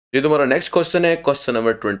ये तुम्हारा next question है, question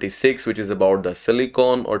number 26 which is about the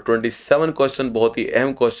silicon. और 27 क्वेश्चन बहुत ही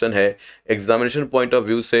अहम क्वेश्चन है एग्जामिनेशन पॉइंट ऑफ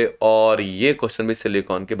व्यू से, और ये क्वेश्चन भी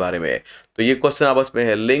सिलिकॉन के बारे में है। तो ये क्वेश्चन आपस में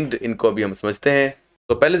है लिंक्ड, इनको अभी हम समझते हैं।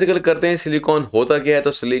 तो पहले जिक्र करते हैं सिलिकॉन होता क्या है।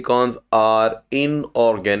 तो सिलिकॉन्स आर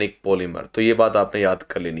इनऑर्गेनिक पॉलीमर, तो ये बात आपने याद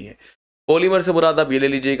कर लेनी है। पॉलीमर से मुराद आप ये ले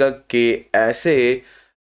लीजिएगा कि ऐसे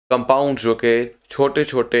कंपाउंड जो कि छोटे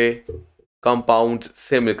छोटे कंपाउंड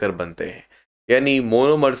से मिलकर बनते हैं, यानी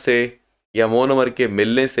मोनोमर से या मोनोमर के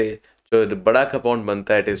मिलने से जो बड़ा कंपाउंड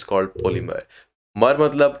बनता है इट इज कॉल्ड पॉलीमर। मर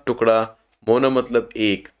मतलब टुकड़ा, मोनो मतलब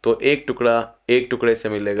एक, तो एक टुकड़ा एक टुकड़े से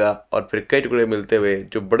मिलेगा और फिर कई टुकड़े मिलते हुए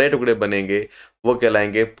जो बड़े टुकड़े बनेंगे वो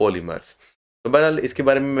कहलाएंगे पॉलीमर्स। तो बहरहाल इसके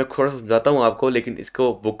बारे में मैं थोड़ा समझाता हूँ आपको, लेकिन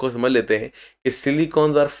इसको बुक को समझ लेते हैं कि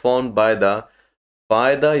silicones are form by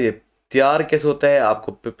the ये तैयार कैसे होता है।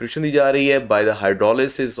 आपको प्रिपरेशन दी जा रही है by the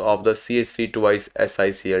hydrolysis of the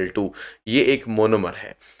CH3 ये एक मोनोमर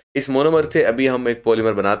है। इस मोनोमर से अभी हम एक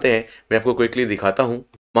पॉलीमर बनाते हैं। मैं आपको क्विकली दिखाता हूँ।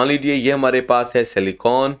 मान लीजिए ये हमारे पास है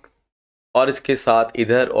सिलिकॉन और इसके साथ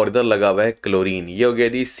इधर और इधर लगा हुआ है क्लोरीन। ये हो गया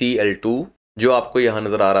जी Cl2 जो आपको यहाँ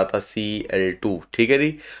नजर आ रहा था Cl2, ठीक है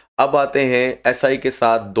जी। अब आते हैं Si के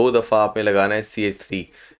साथ दो दफा आपने लगाना है CH3,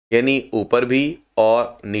 यानी ऊपर भी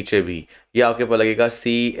और नीचे भी। ये आपके पास लगेगा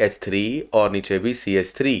CH3 और नीचे भी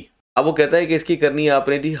CH3। अब वो कहता है कि इसकी करनी है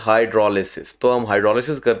आपने जी हाइड्रोलिसिस। तो हम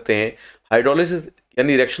हाइड्रोलिसिस करते हैं। हाइड्रोलिसिस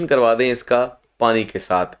यानी रिएक्शन करवा दें इसका पानी के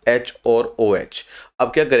साथ H और OH।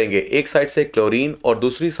 अब क्या करेंगे, एक साइड से क्लोरीन और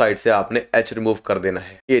दूसरी साइड से आपने H रिमूव कर देना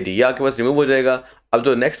है। ये जी ये आपके पास रिमूव हो जाएगा। अब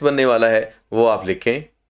जो नेक्स्ट बनने वाला है वो आप लिखें,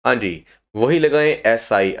 हाँ जी वही लगाएं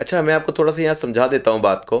Si। अच्छा मैं आपको थोड़ा सा यहाँ समझा देता हूँ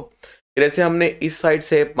बात को। जैसे हमने इस साइड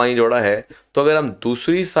से पानी जोड़ा है, तो अगर हम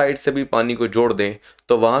दूसरी साइड से भी पानी को जोड़ दें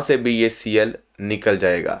तो वहां से भी ये Cl निकल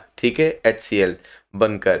जाएगा, ठीक है, HCl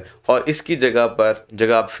बनकर। और इसकी जगह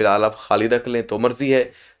आप फिलहाल आप खाली रख लें तो मर्जी है।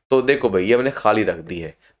 तो देखो भाई ये मैंने खाली रख दी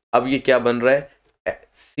है। अब ये क्या बन रहा है,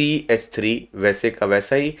 CH3 वैसे का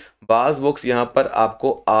वैसा ही। बाज बुक्स यहाँ पर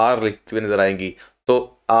आपको R लिखते हुए नजर आएंगी,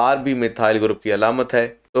 तो R भी मिथाइल ग्रुप की अलामत है,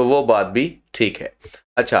 तो वो बात भी ठीक है।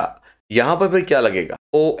 अच्छा यहाँ पर फिर क्या लगेगा,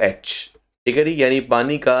 OH, ठीक है जी, यानी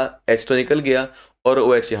पानी का H तो निकल गया और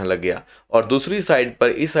OH यहाँ लग गया। और दूसरी साइड पर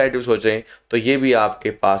इस साइड पे सोचें तो ये भी आपके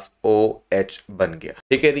पास OH बन गया,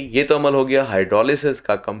 ठीक है जी। ये तो अमल हो गया हाइड्रोलिसिस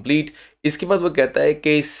का कंप्लीट। इसके बाद वो कहता है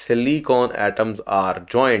कि सिलिकॉन एटम्स आर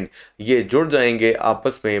जॉइंड, ये जुड़ जाएंगे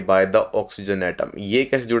आपस में बाय द ऑक्सीजन एटम। ये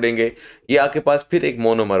कैसे जुड़ेंगे, ये आपके पास फिर एक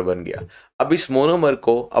मोनोमर बन गया। अब इस मोनोमर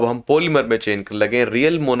को अब हम पॉलीमर में चेंज कर लगे।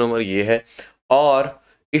 रियल मोनोमर ये है और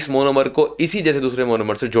इस मोनोमर को इसी जैसे दूसरे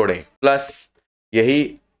मोनोमर से जोड़ें, प्लस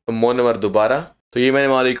यही मोनोमर दोबारा। तो ये मैंने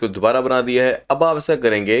मॉलिक्यूल दोबारा बना दिया है। अब आप ऐसा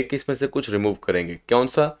करेंगे कि इसमें से कुछ रिमूव करेंगे। कौन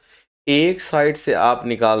सा, एक साइड से आप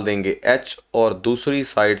निकाल देंगे H और दूसरी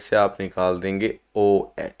साइड से आप निकाल देंगे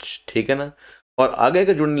OH, ठीक है ना। और आगे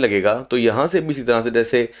अगर जुड़ने लगेगा तो यहां से भी इसी तरह से,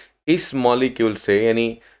 जैसे इस मॉलिक्यूल से,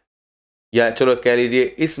 यानी या चलो कह लीजिए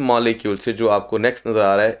इस मॉलिक्यूल से जो आपको नेक्स्ट नजर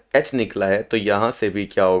आ रहा है H निकला है, तो यहां से भी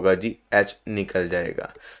क्या होगा जी, H निकल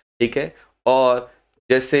जाएगा, ठीक है। और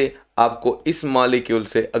जैसे आपको इस मॉलिक्यूल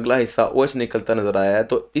से अगला हिस्सा OH निकलता नजर आया है,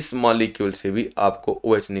 तो इस मॉलिक्यूल से भी आपको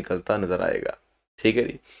OH निकलता नजर आएगा, ठीक है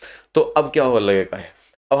जी। तो अब क्या हो लगेगा है,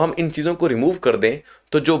 अब हम इन चीजों को रिमूव कर दें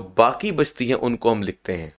तो जो बाकी बचती हैं उनको हम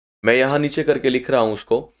लिखते हैं। मैं यहाँ नीचे करके लिख रहा हूं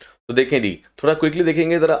उसको। तो देखें जी, थोड़ा क्विकली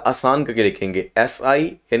देखेंगे, जरा आसान करके लिखेंगे। SI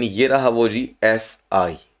यानी ये रहा वो जी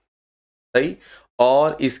SI, सही।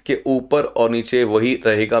 और इसके ऊपर और नीचे वही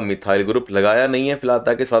रहेगा मिथाइल ग्रुप, लगाया नहीं है फिलहाल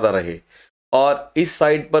ताकि सादा रहे। और इस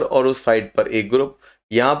साइड पर और उस साइड पर एक ग्रुप।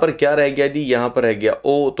 यहाँ पर क्या रह गया जी, यहाँ पर रह गया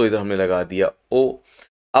O, तो इधर हमने लगा दिया O।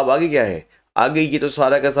 अब आगे क्या है, आगे ये तो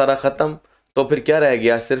सारा का सारा खत्म, तो फिर क्या रह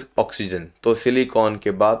गया, सिर्फ ऑक्सीजन। तो सिलिकॉन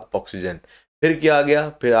के बाद ऑक्सीजन, फिर क्या आ गया,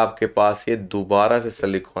 फिर आपके पास ये दोबारा से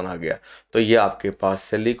सिलिकॉन आ गया, तो ये आपके पास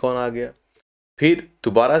सिलिकॉन आ गया। फिर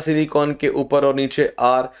दोबारा सिलिकॉन के ऊपर और नीचे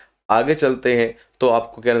R। आगे चलते हैं तो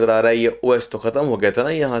आपको क्या नजर आ रहा है, ये OH तो खत्म हो गया था ना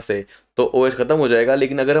यहाँ से, तो OH खत्म हो जाएगा।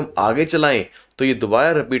 लेकिन अगर हम आगे चलाएं तो ये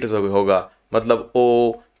दोबारा रिपीट होगा, मतलब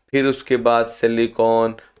O, फिर उसके बाद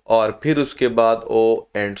सिलिकॉन और फिर उसके बाद O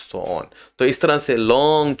एंड सो ऑन। तो इस तरह से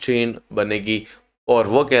लॉन्ग चेन बनेगी और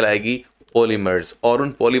वो कहलाएगी पॉलीमर्स। और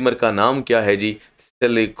उन पॉलीमर का नाम क्या है जी,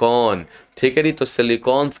 सिलिकॉन, ठीक है जी। तो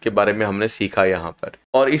सिलिकॉन्स के बारे में हमने सीखा यहाँ पर,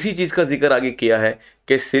 और इसी चीज का जिक्र आगे किया है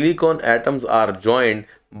कि silicon atoms are joined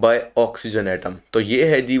by oxygen atom. तो ये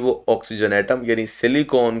है जी वो ऑक्सीजन एटम, यानी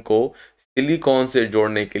सिलिकॉन को सिलिकॉन से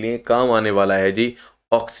जोड़ने के लिए काम आने वाला है जी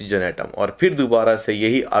ऑक्सीजन एटम। और फिर दोबारा से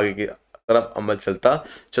यही आगे की तरफ अमल चलता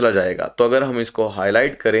चला जाएगा। तो अगर हम इसको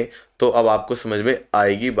हाईलाइट करें तो अब आपको समझ में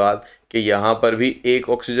आएगी बात कि यहाँ पर भी एक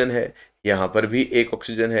ऑक्सीजन है, यहाँ पर भी एक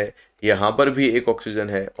ऑक्सीजन है, यहाँ पर भी एक ऑक्सीजन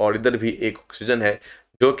है और इधर भी एक ऑक्सीजन है,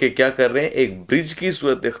 जो कि क्या कर रहे हैं, एक ब्रिज की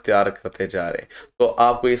सूरत इख्तियार करते जा रहे हैं। तो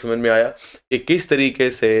आपको ये समझ में आया कि किस तरीके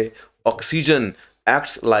से oxygen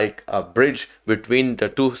acts like a bridge between the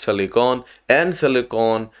two silicon, and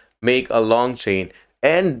silicon make a long chain,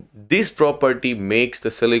 and this property makes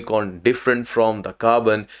the silicon different from the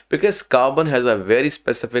carbon, because carbon has a very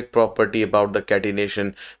specific property about the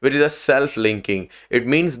catenation, which is a self-linking. It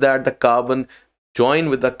means that the carbon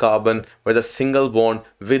join with the carbon with a single bond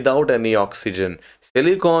without any oxygen.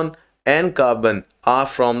 Silicon and carbon are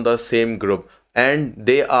from the same group, and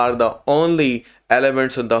they are the only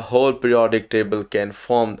elements in the whole periodic table can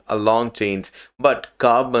form a long chains. But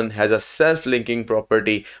carbon has a self-linking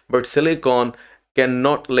property, but silicon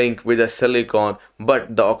cannot link with a silicon,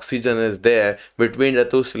 but the oxygen is there between the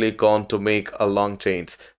two silicon to make a long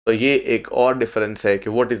chains. तो ये एक और difference है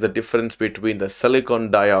कि what is the difference between the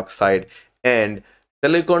silicon dioxide and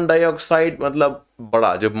silicon dioxide, मतलब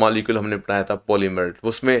बड़ा जो molecule हमने पढ़ाया था पॉलीमर,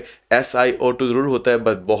 उसमें SiO2 जरूर होता है,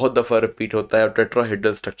 बट बहुत दफ़ा रिपीट होता है और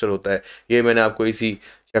टेट्राहेड्रल स्ट्रक्चर होता है। ये मैंने आपको इसी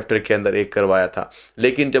चैप्टर के अंदर एक करवाया था।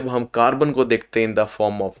 लेकिन जब हम कार्बन को देखते हैं in the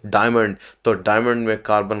form of diamond, तो डायमंड में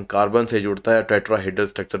कार्बन कार्बन से जुड़ता है, टेट्राहेड्रल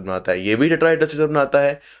स्ट्रक्चर बनाता है। ये भी टेट्राहेड्रल स्ट्रक्चर बनाता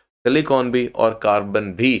है, सिलिकॉन भी और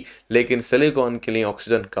कार्बन भी, लेकिन सिलिकॉन के लिए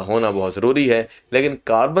ऑक्सीजन का होना बहुत ज़रूरी है, लेकिन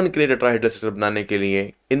कार्बन के लिए टेट्राहेड्रल स्ट्रक्चर बनाने के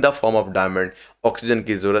लिए in the form of diamond oxygen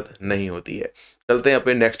की ज़रूरत नहीं होती है। चलते हैं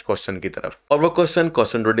अपने नेक्स्ट क्वेश्चन की तरफ, और वो question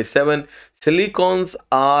 27, silicones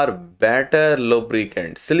are better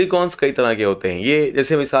lubricant. Silicones कई तरह के होते हैं। ये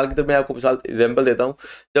जैसे मिसाल की तरफ मैं आपको मिसाल एग्जांपल देता हूँ,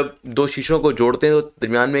 जब दो शीशों को जोड़ते हैं तो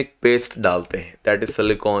दरमियान में एक पेस्ट डालते हैं, दैट इज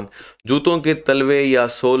सिलिकॉन। जूतों के तलवे या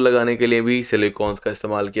सोल लगाने के लिए भी सिलिकॉन्स का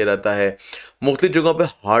इस्तेमाल किया जाता है। मुख्तलिफ जगहों पे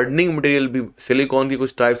हार्डनिंग मटेरियल भी सिलिकॉन की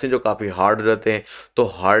कुछ टाइप्स हैं जो काफ़ी हार्ड रहते हैं, तो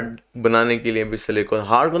हार्ड बनाने के लिए भी सिलिकॉन,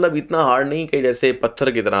 हार्ड मतलब इतना हार्ड नहीं कि जैसे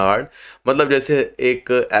पत्थर की तरह हार्ड, मतलब जैसे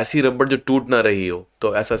एक ऐसी रबड़ जो टूट ना रही हो,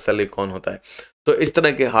 तो ऐसा सिलिकॉन होता है। तो इस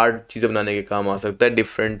तरह के हार्ड चीज़ें बनाने के काम आ सकता है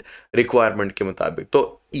डिफरेंट रिक्वायरमेंट के मुताबिक।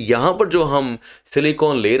 तो यहाँ पर जो हम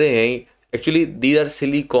सिलिकॉन ले रहे हैं, एक्चुअली दीज आर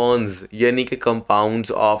सिलिकॉन्स, यानी कि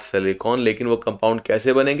कंपाउंड्स ऑफ सिलिकॉन, लेकिन वो कंपाउंड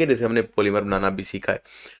कैसे बनेंगे, जैसे हमने पॉलीमर बनाना भी सीखा है।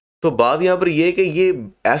 तो बात यहाँ पर ये है कि ये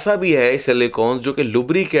ऐसा भी है सिलिकॉन्स जो कि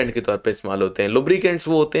लुब्रिकेंट के तौर पे इस्तेमाल होते हैं। लुब्रिकेंट्स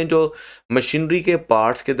वो होते हैं जो मशीनरी के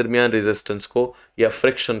पार्ट्स के दरमियान रेजिस्टेंस को या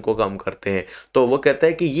फ्रिक्शन को कम करते हैं। तो वो कहता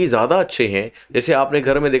है कि ये ज़्यादा अच्छे हैं। जैसे आपने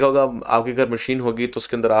घर में देखा होगा, आपके घर मशीन होगी तो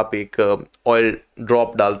उसके अंदर आप एक ऑयल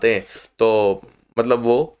ड्रॉप डालते हैं, तो मतलब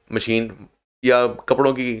वो मशीन या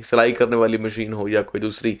कपड़ों की सिलाई करने वाली मशीन हो या कोई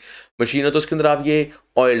दूसरी मशीन हो, तो उसके अंदर आप ये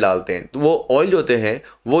ऑयल डालते हैं। तो वो ऑयल जो होते हैं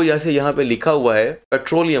वो जैसे यहाँ पे लिखा हुआ है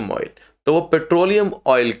पेट्रोलियम ऑयल, तो वो पेट्रोलियम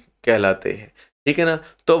ऑयल कहलाते हैं, ठीक है ना।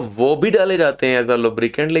 तो वो भी डाले जाते हैं एज अ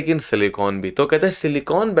लुब्रिकेंट, लेकिन सिलिकॉन भी। तो कहते हैं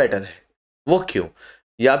सिलिकॉन बेटर है, वो क्यों?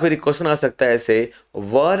 या फिर एक क्वेश्चन आ सकता है ऐसे,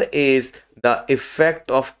 what is the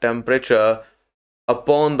effect of temperature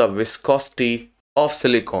upon the viscosity of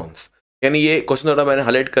silicones. यानी ये क्वेश्चन थोड़ा मैंने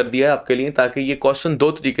हाईलाइट कर दिया है आपके लिए, ताकि ये क्वेश्चन दो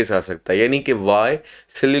तरीके से आ सकता है, यानी कि why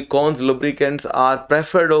silicones lubricants are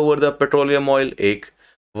preferred over the petroleum oil, एक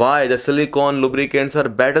why the silicon lubricants are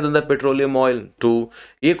better than the petroleum oil, to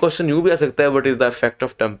ये क्वेश्चन यूं भी आ सकता है, what is the effect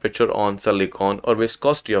of temperature on silicon और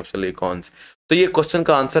विस्कोसिटी ऑफ सिलिकॉन्स। तो ये question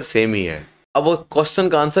का आंसर सेम ही है। अब वो क्वेश्चन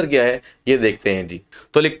का आंसर क्या है ये देखते हैं जी।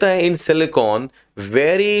 तो लिखता है इन silicon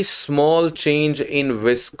very small change in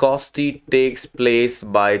viscosity takes place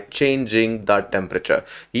by changing the temperature।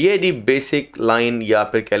 ये जी बेसिक लाइन या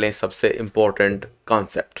फिर कह लें सबसे इंपॉर्टेंट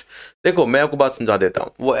कॉन्सेप्ट। देखो मैं आपको बात समझा देता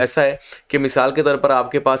हूँ। वो ऐसा है कि मिसाल के तौर पर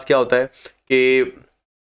आपके पास क्या होता है कि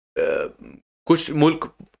कुछ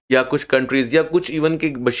मुल्क या कुछ कंट्रीज या कुछ इवन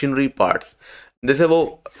के मशीनरी पार्ट्स, जैसे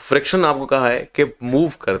वो फ्रिक्शन आपको कहा है कि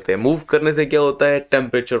मूव करते हैं, मूव करने से क्या होता है,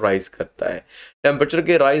 टेम्परेचर राइज करता है। टेम्परेचर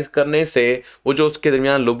के राइज करने से वो जो उसके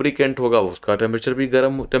दरमियान लुब्रिकेंट होगा उसका टेम्परेचर भी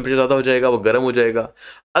टेम्परेचर ज़्यादा हो जाएगा, वो गर्म हो जाएगा।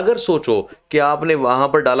 अगर सोचो कि आपने वहाँ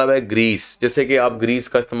पर डाला हुआ है ग्रीस, जैसे कि आप ग्रीस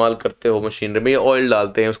का इस्तेमाल करते हो मशीनरी में, ऑयल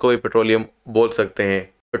डालते हैं, उसको भी पेट्रोलियम बोल सकते हैं,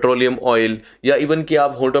 पेट्रोलियम ऑयल, या इवन कि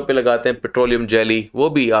आप होठों पे लगाते हैं पेट्रोलियम जेली, वो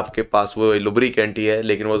भी आपके पास वो लुब्रिकेंट ही है,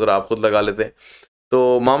 लेकिन वो ज़रा आप खुद लगा लेते हैं।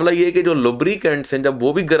 तो मामला ये है कि जो लुब्रिकेंट्स हैं जब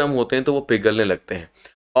वो भी गर्म होते हैं तो वो पिघलने लगते हैं,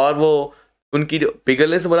 और वो उनकी जो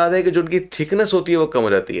पिघलने से मुराद है कि जो उनकी थिकनेस होती है वो कम हो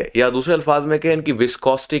जाती है, या दूसरे अल्फाज में कहें इनकी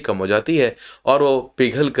विस्कोसिटी कम हो जाती है, और वो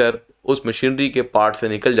पिघल कर उस मशीनरी के पार्ट से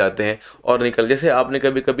निकल जाते हैं। और जैसे आपने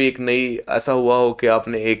कभी कभी एक नई ऐसा हुआ हो कि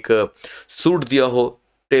आपने एक सूट दिया हो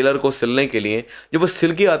टेलर को सिलने के लिए, जब वो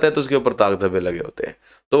सिल के आता है तो उसके ऊपर ताक धब्बे लगे होते हैं,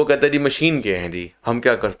 तो वो कहता है जी मशीन के हैं जी, हम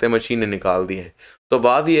क्या करते हैं, मशीन ने निकाल दिए हैं। तो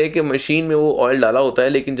बात ये है कि मशीन में वो ऑयल डाला होता है,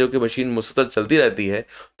 लेकिन जो कि मशीन मुसलसल चलती रहती है,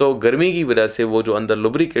 तो गर्मी की वजह से वो जो अंदर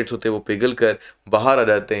लुब्रिकेट्स होते हैं वो पिघल कर बाहर आ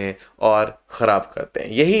जाते हैं और ख़राब करते हैं।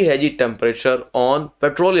 यही है जी टेम्परेचर ऑन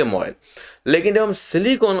पेट्रोलियम ऑयल। लेकिन जब हम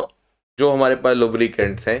सिलिकॉन जो हमारे पास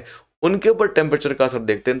लुब्रिकेंट्स हैं उनके ऊपर टेम्परेचर का असर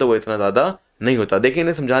देखते हैं तो वो इतना ज़्यादा नहीं होता। देखिए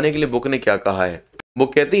इन्हें समझाने के लिए बुक ने क्या कहा है। वो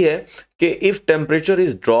कहती है कि if temperature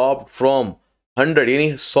is drop from 100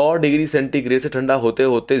 यानी 100 डिग्री सेंटीग्रेड से ठंडा होते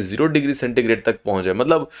होते 0 डिग्री सेंटीग्रेड तक पहुंच जाए,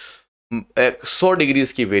 मतलब 100 डिग्री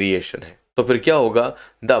की वेरिएशन है, तो फिर क्या होगा,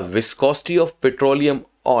 the viscosity of petroleum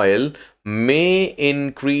oil में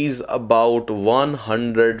इंक्रीज अबाउट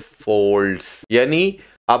 100 फोल्ड्स। यानी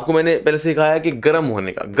आपको मैंने पहले से सिखाया कि गर्म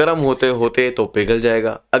होने का, गर्म होते होते तो पिघल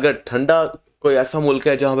जाएगा। अगर ठंडा कोई ऐसा मुल्क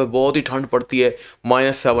है जहाँ पे बहुत ही ठंड पड़ती है,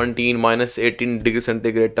 -17 -18 डिग्री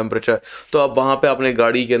सेंटीग्रेड टेम्परेचर, तो अब वहाँ पे आपने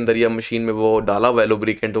गाड़ी के अंदर या मशीन में वो डाला हुआ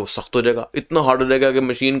लुब्रिकेंट, वो सख्त हो जाएगा, इतना हार्ड हो जाएगा कि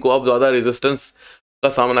मशीन को अब ज़्यादा रेजिस्टेंस का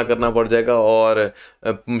सामना करना पड़ जाएगा और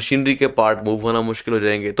मशीनरी के पार्ट मूव होना मुश्किल हो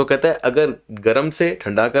जाएंगे। तो कहता है अगर गर्म से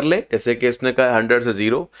ठंडा कर लें, जैसे कि इसने कहा 100 से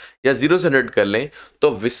 0 या 0 से 100 कर लें, तो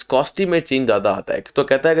विस्कोसिटी में चेंज ज़्यादा आता है। तो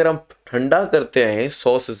कहता है अगर हम ठंडा करते हैं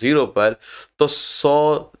 100 से 0 पर, तो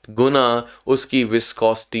 100 गुना उसकी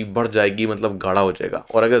विस्कोसिटी बढ़ जाएगी, मतलब गाढ़ा हो जाएगा।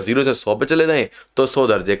 और अगर 0 से 100 पे चले जाएं तो 100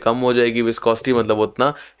 दर्जे कम हो जाएगी विस्कोसिटी, मतलब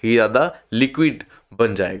उतना ही ज़्यादा लिक्विड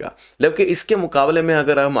बन जाएगा। जबकि इसके मुकाबले में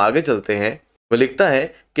अगर हम आगे चलते हैं, वो लिखता है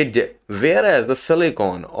कि where as the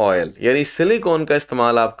silicon oil, यानी सिलिकॉन का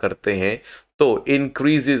इस्तेमाल आप करते हैं तो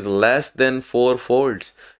increase is less than 4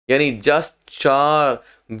 folds, यानी जस्ट 4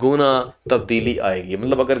 गुना तब्दीली आएगी।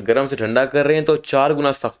 मतलब अगर गर्म से ठंडा कर रहे हैं तो 4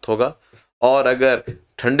 गुना सख्त होगा, और अगर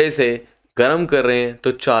ठंडे से गर्म कर रहे हैं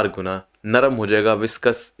तो 4 गुना नरम हो जाएगा,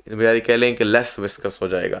 विस्कस, यानी कह लें कि लेस विस्कस हो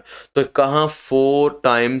जाएगा। तो कहाँ 4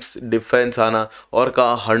 टाइम्स डिफरेंस आना और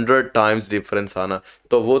कहाँ 100 टाइम्स डिफरेंस आना,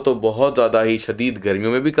 तो वो तो बहुत ज़्यादा ही शदीद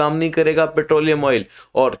गर्मियों में भी काम नहीं करेगा पेट्रोलियम ऑयल,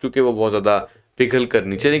 और क्योंकि वो बहुत ज़्यादा पिघल कर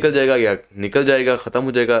नीचे निकल जाएगा या निकल जाएगा, ख़त्म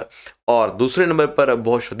हो जाएगा। और दूसरे नंबर पर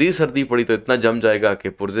बहुत शदीद सर्दी पड़ी तो इतना जम जाएगा कि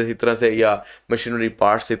पुर्जे इस तरह से या मशीनरी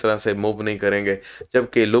पार्ट्स इस तरह से मूव नहीं करेंगे।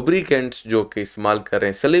 जबकि लुब्रिकेंट्स जो कि इस्तेमाल कर रहे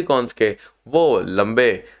हैं सिलिकॉन्स के, वो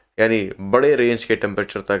लंबे यानी बड़े रेंज के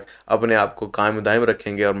टेम्परेचर तक अपने आप को कायम दायम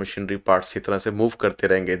रखेंगे और मशीनरी पार्ट्स की तरह से मूव करते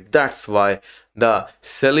रहेंगे। That's why the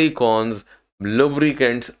silicones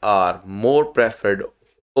lubricants are more preferred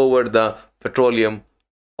over the petroleum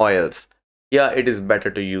oils. Yeah, it is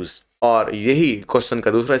better to use. और यही क्वेश्चन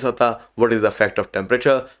का दूसरा हिस्सा था, what is the effect of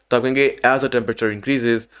temperature. तो आप कहेंगे as the temperature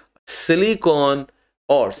increases silicon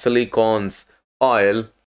और silicones oil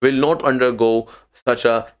will not undergo such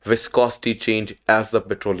a viscosity change as the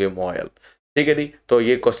petroleum oil. ठीक है जी, तो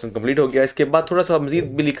ये क्वेश्चन कंप्लीट हो गया। इसके बाद थोड़ा सा मजीद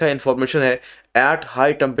भी लिखा है, इंफॉर्मेशन है, at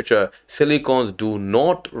high temperature silicones do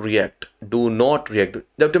not react.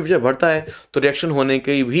 जब टेम्परेचर बढ़ता है तो रिएक्शन होने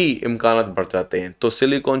के भी इम्कानात बढ़ जाते हैं। तो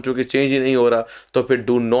सिलिकॉन चूंकि चेंज ही नहीं हो रहा, तो फिर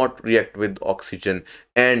do not react with oxygen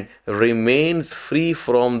and remains free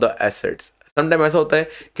from the acids. Sometime ऐसा होता है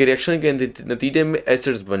कि रिएक्शन के नतीजे में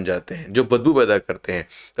एसिड्स बन जाते हैं जो बदबू पैदा करते हैं।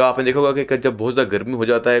 तो आपने देखा होगा कि जब बहुत ज़्यादा गर्मी हो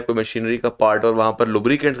जाता है कोई मशीनरी का पार्ट और वहाँ पर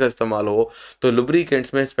लुब्रिकेंट्स का इस्तेमाल हो, तो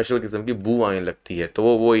लुब्रिकेंट्स में स्पेशल किस्म की बू आने लगती है, तो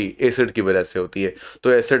वो वही एसिड की वजह से होती है।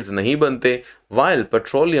 तो एसिड्स नहीं बनते। वाइल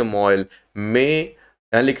पेट्रोलियम ऑयल में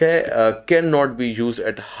यहाँ लिखा है can not be use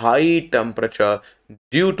at high temperature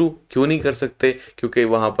due to, क्यों नहीं कर सकते, क्योंकि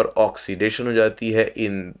वहाँ पर ऑक्सीडेशन हो जाती है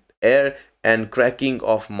in air and cracking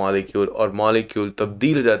of molecule, और मॉलिक्यूल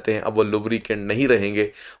तब्दील हो जाते हैं। अब वो लुब्रिकेंट नहीं रहेंगे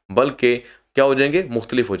बल्कि क्या हो जाएंगे,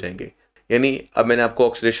 मुख्तलिफ हो जाएंगे। यानी अब मैंने आपको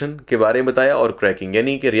ऑक्सीडेशन के बारे में बताया और क्रैकिंग,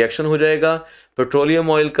 यानी कि रिएक्शन हो जाएगा पेट्रोलियम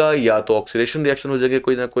ऑयल का, या तो ऑक्सीडेशन रिएक्शन हो जाएगा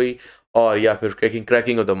कोई ना कोई, और या फिर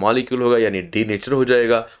क्रैकिंग ऑफ द मॉलिक्यूल होगा, यानी डीनेचर हो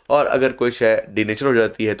जाएगा। और अगर कोई शय डीनेचर हो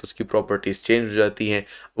जाती है तो उसकी प्रॉपर्टीज चेंज हो जाती हैं।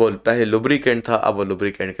 वो पहले लुब्रिकेंट था, अब वो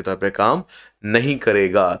लुब्रिकेंट के तौर पे काम नहीं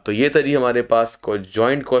करेगा। तो ये था जी हमारे पास कोई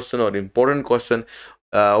जॉइंट क्वेश्चन और इम्पोर्टेंट क्वेश्चन।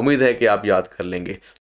 उम्मीद है कि आप याद कर लेंगे।